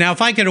 Now,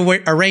 if I could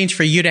arrange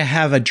for you to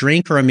have a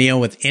drink or a meal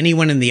with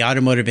anyone in the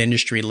automotive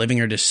industry,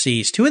 living or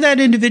deceased, who would that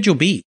individual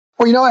be?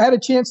 Well, I had a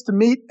chance to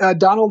meet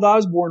Donald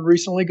Osborne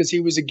recently because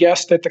he was a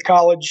guest at the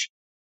college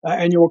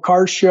annual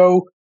car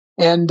show.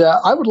 And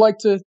I would like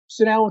to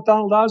sit down with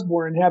Donald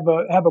Osborne and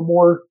have a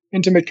more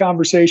intimate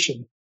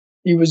conversation.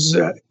 He was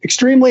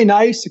extremely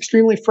nice,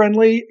 extremely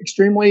friendly,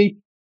 extremely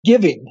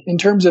giving in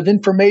terms of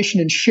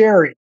information and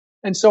sharing.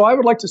 And so I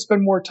would like to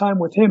spend more time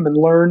with him and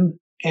learn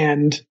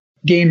and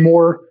gain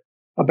more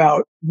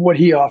about what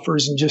he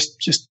offers and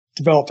just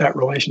develop that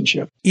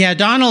relationship. Yeah,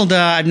 Donald,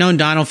 I've known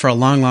Donald for a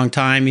long, long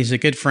time. He's a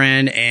good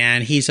friend,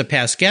 and he's a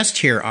past guest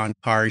here on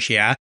Cars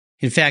Yeah.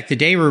 In fact, the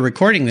day we're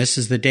recording this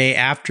is the day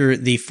after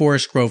the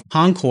Forest Grove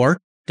Concours.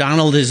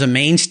 Donald is a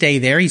mainstay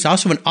there. He's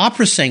also an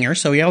opera singer,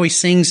 so he always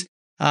sings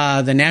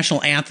the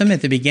national anthem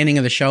at the beginning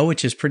of the show,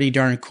 which is pretty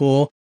darn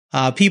cool.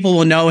 People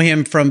will know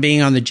him from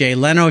being on the Jay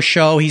Leno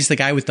show. He's the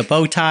guy with the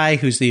bow tie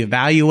who's the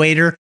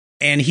evaluator.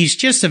 And he's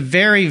just a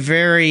very,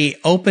 very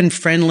open,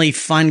 friendly,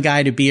 fun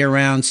guy to be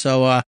around.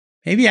 So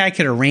maybe I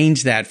could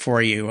arrange that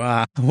for you.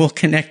 We'll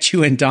connect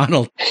you and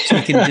Donald so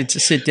we can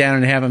sit down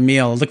and have a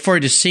meal. Look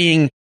forward to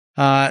seeing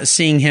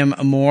him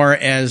more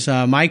as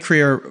my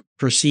career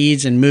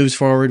proceeds and moves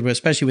forward,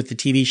 especially with the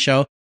TV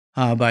show.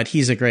 But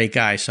he's a great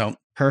guy. So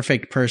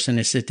perfect person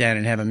to sit down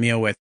and have a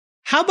meal with.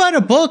 How about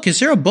a book? Is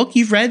there a book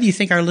you've read that you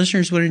think our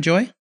listeners would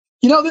enjoy?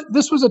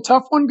 This was a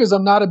tough one because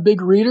I'm not a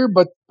big reader,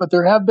 but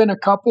there have been a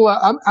couple.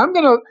 I'm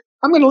gonna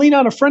lean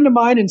on a friend of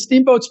mine in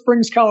Steamboat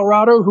Springs,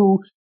 Colorado,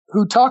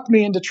 who talked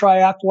me into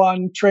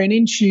triathlon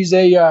training. She's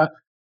a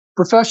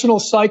professional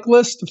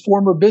cyclist, a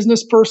former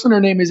business person.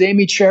 Her name is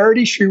Amy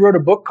Charity. She wrote a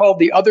book called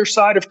The Other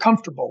Side of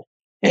Comfortable.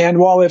 And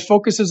while it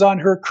focuses on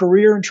her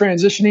career and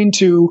transitioning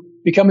to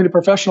becoming a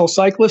professional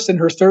cyclist in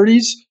her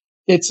 30s,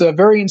 it's a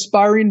very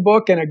inspiring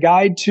book and a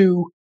guide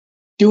to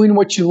doing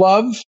what you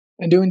love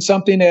and doing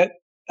something at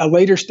a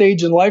later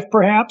stage in life,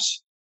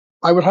 perhaps.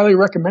 I would highly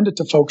recommend it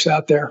to folks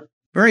out there.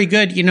 Very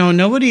good.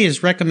 Nobody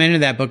has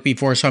recommended that book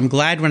before, so I'm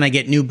glad when I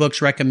get new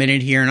books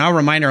recommended here. And I'll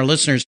remind our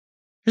listeners,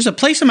 there's a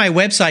place on my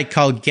website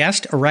called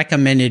Guest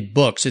Recommended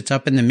Books. It's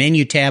up in the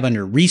menu tab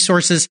under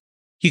Resources.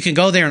 You can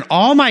go there, and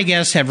all my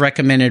guests have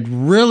recommended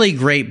really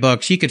great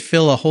books. You could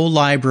fill a whole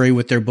library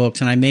with their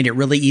books, and I made it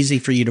really easy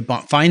for you to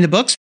find the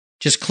books.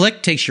 Just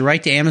click, takes you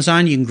right to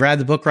Amazon. You can grab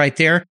the book right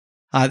there.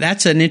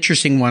 That's an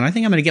interesting one. I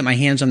think I'm going to get my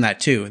hands on that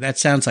too. That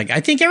sounds like, I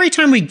think every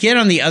time we get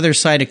on the other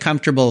side of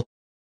comfortable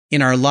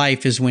in our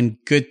life is when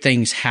good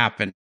things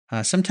happen.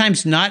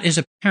 Sometimes not as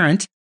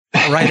apparent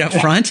right up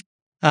front,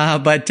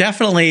 but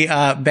definitely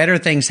better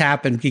things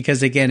happen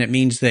because, again, it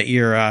means that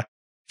you're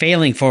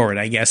failing forward,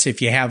 I guess,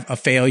 if you have a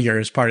failure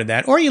as part of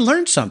that, or you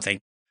learned something,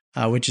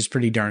 which is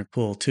pretty darn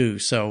cool too.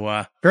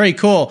 So very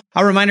cool.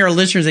 I'll remind our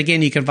listeners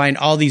again, you can find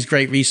all these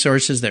great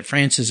resources that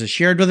Francis has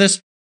shared with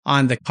us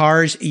on the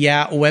Cars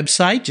Yeah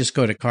website. Just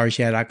go to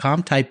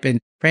carsyeah.com, type in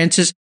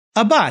Francis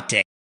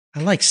Abate. I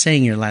like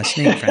saying your last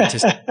name,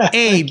 Francis.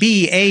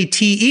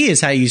 Abate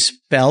is how you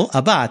spell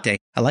Abate.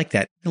 I like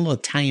that. A little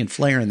Italian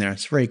flair in there.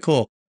 It's very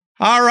cool.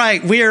 All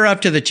right, we are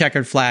up to the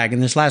checkered flag,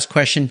 and this last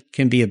question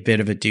can be a bit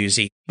of a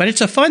doozy, but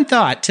it's a fun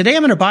thought. Today,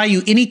 I'm going to buy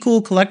you any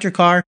cool collector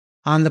car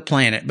on the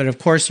planet, but of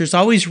course, there's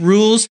always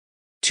rules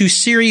to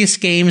serious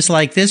games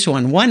like this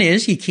one. One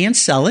is you can't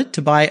sell it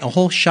to buy a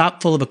whole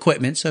shop full of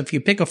equipment. So if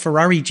you pick a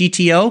Ferrari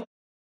GTO,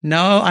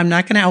 no, I'm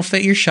not going to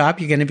outfit your shop.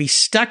 You're going to be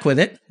stuck with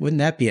it. Wouldn't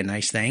that be a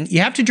nice thing?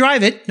 You have to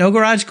drive it. No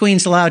garage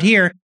queens allowed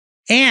here.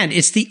 And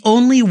it's the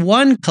only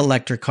one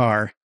collector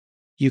car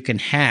you can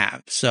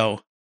have. So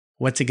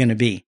what's it going to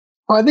be?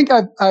 Well, I think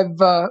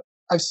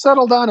I've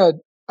settled on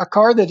a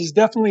car that is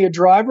definitely a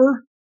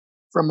driver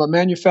from a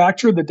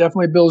manufacturer that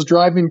definitely builds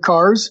driving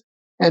cars.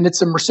 And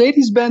it's a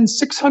Mercedes-Benz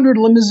 600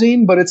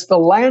 limousine, but it's the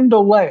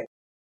Landaulet.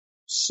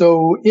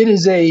 So it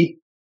is a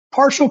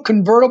partial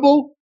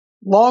convertible,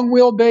 long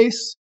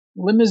wheelbase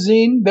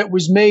limousine that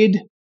was made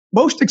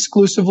most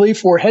exclusively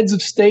for heads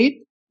of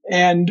state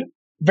and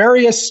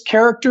various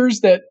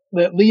characters that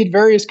lead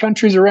various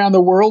countries around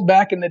the world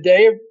back in the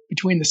day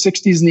between the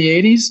 60s and the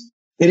 80s.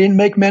 They didn't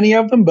make many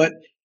of them, but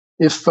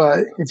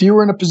if you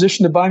were in a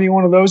position to buy me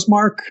one of those,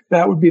 Mark,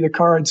 that would be the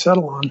car I'd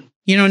settle on.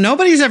 You know,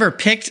 nobody's ever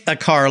picked a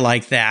car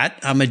like that,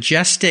 a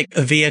majestic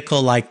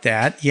vehicle like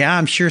that. Yeah,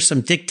 I'm sure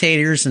some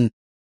dictators and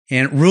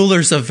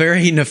rulers of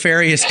very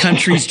nefarious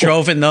countries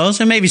drove in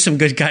those, and maybe some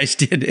good guys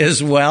did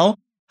as well.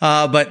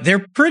 But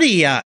they're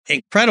pretty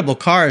incredible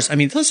cars. I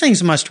mean, those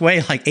things must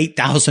weigh like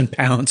 8,000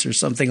 pounds or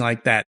something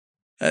like that.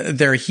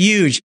 They're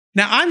huge.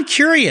 Now, I'm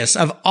curious,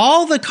 of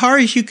all the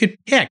cars you could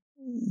pick,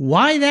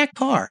 why that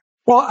car?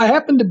 Well, I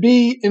happen to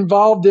be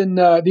involved in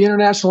the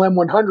International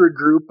M100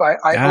 group.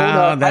 I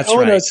own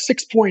a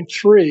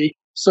 6.3.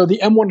 So the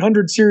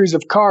M100 series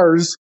of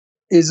cars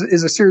is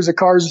a series of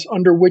cars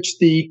under which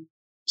the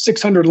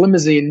 600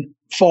 limousine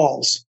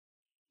falls.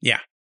 Yeah.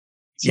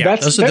 So yeah,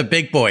 those are the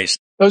big boys.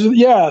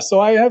 So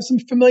I have some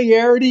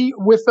familiarity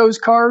with those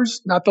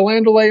cars, not the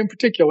Landaulet in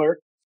particular.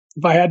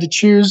 If I had to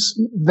choose,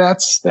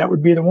 that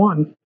would be the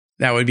one.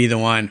 That would be the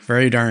one.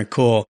 Very darn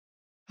cool.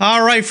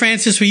 All right,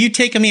 Francis, well, you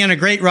taking me on a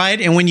great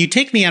ride. And when you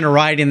take me on a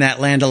ride in that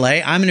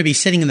Landaulet, I'm going to be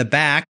sitting in the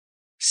back,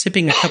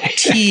 sipping a cup of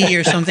tea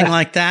or something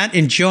like that,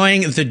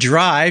 enjoying the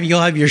drive. You'll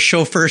have your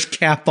chauffeur's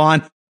cap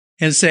on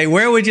and say,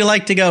 "Where would you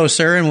like to go,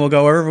 sir?" And we'll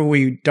go wherever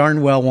we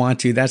darn well want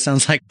to. That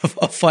sounds like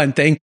a fun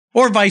thing.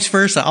 Or vice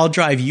versa. I'll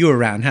drive you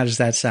around. How does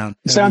that sound?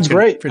 Sounds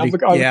great. I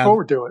look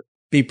forward to it.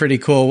 Be pretty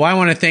cool. Well, I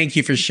want to thank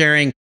you for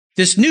sharing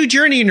this new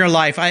journey in your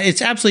life.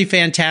 It's absolutely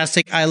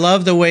fantastic. I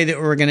love the way that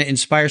we're going to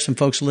inspire some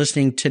folks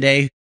listening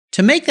today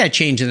to make that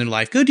change in their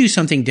life. Go do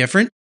something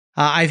different.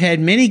 I've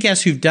had many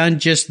guests who've done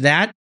just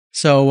that.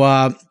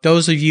 So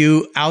those of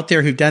you out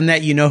there who've done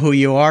that, you know who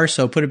you are.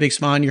 So put a big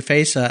smile on your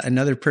face.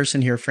 Another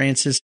person here,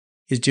 Francis,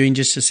 is doing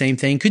just the same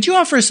thing. Could you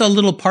offer us a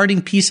little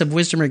parting piece of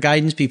wisdom or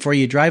guidance before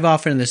you drive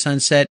off into the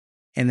sunset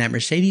in that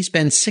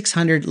Mercedes-Benz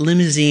 600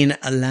 limousine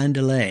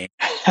Landaulet?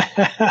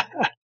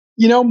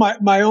 You know,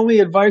 my only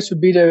advice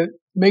would be to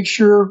make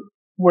sure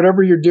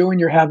whatever you're doing,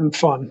 you're having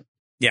fun.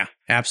 Yeah,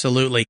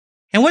 absolutely.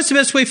 And what's the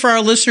best way for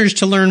our listeners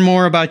to learn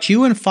more about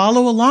you and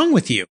follow along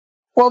with you?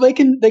 Well, they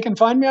can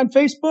find me on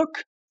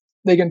Facebook.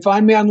 They can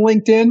find me on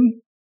LinkedIn.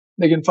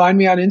 They can find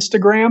me on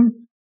Instagram.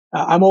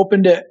 I'm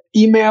open to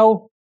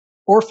email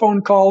or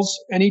phone calls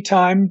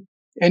anytime,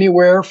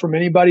 anywhere from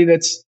anybody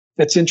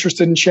that's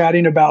interested in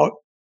chatting about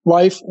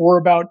life or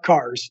about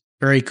cars.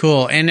 Very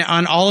cool. And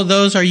on all of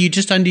those, are you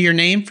just under your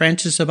name,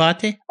 Francis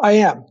Abate? I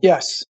am,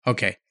 yes.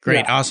 Okay,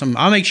 great. Yeah. Awesome.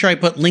 I'll make sure I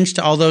put links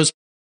to all those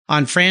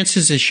on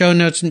Francis's show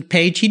notes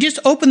page. He just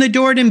opened the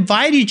door and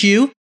invited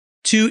you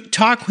to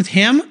talk with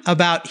him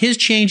about his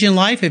change in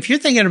life. If you're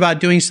thinking about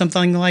doing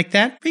something like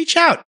that, reach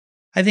out.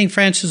 I think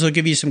Francis will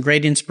give you some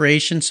great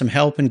inspiration, some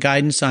help and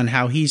guidance on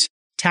how he's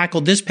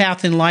tackled this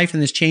path in life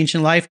and this change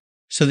in life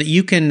so that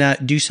you can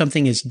do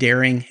something as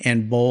daring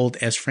and bold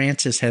as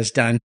Francis has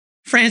done.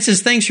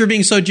 Francis, thanks for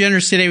being so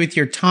generous today with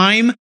your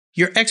time,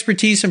 your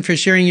expertise, and for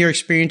sharing your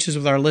experiences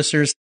with our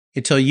listeners.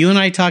 Until you and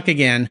I talk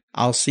again,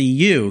 I'll see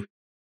you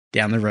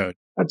down the road.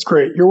 That's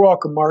great. You're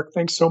welcome, Mark.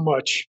 Thanks so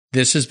much.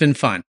 This has been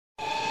fun.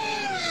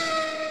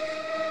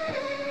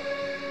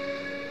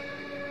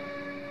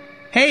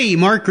 Hey,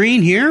 Mark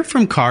Green here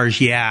from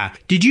Cars Yeah.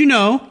 Did you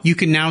know you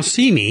can now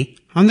see me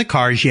on the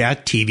Cars Yeah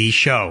TV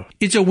show.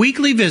 It's a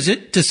weekly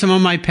visit to some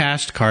of my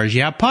past Cars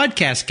Yeah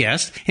podcast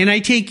guests, and I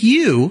take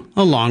you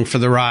along for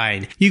the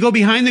ride. You go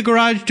behind the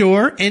garage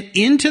door and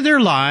into their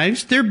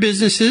lives, their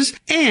businesses,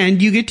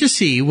 and you get to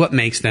see what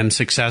makes them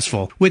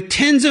successful. With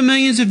tens of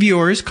millions of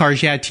viewers,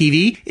 Cars Yeah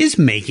TV is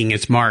making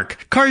its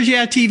mark. Cars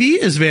Yeah TV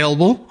is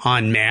available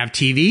on MAV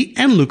TV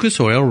and Lucas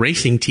Oil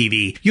Racing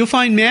TV. You'll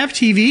find MAV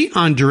TV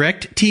on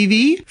Direct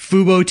TV,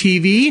 Fubo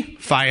TV,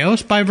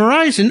 Fios by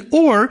Verizon,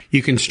 or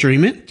you can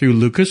stream it through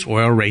Lucas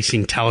Oil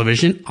Racing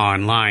Television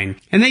online.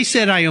 And they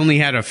said I only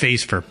had a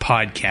face for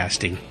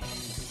podcasting.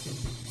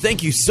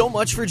 Thank you so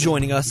much for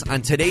joining us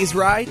on today's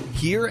ride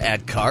here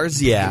at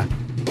Cars Yeah.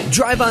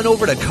 Drive on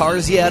over to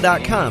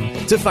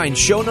carsyeah.com to find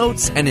show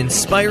notes and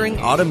inspiring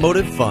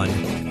automotive fun.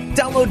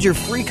 Download your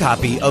free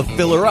copy of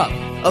Filler Up,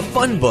 a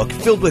fun book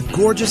filled with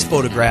gorgeous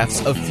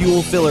photographs of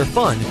fuel filler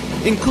fun,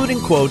 including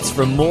quotes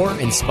from more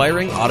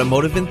inspiring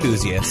automotive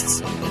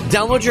enthusiasts.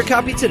 Download your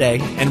copy today,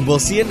 and we'll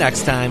see you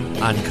next time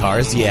on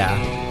Cars Yeah.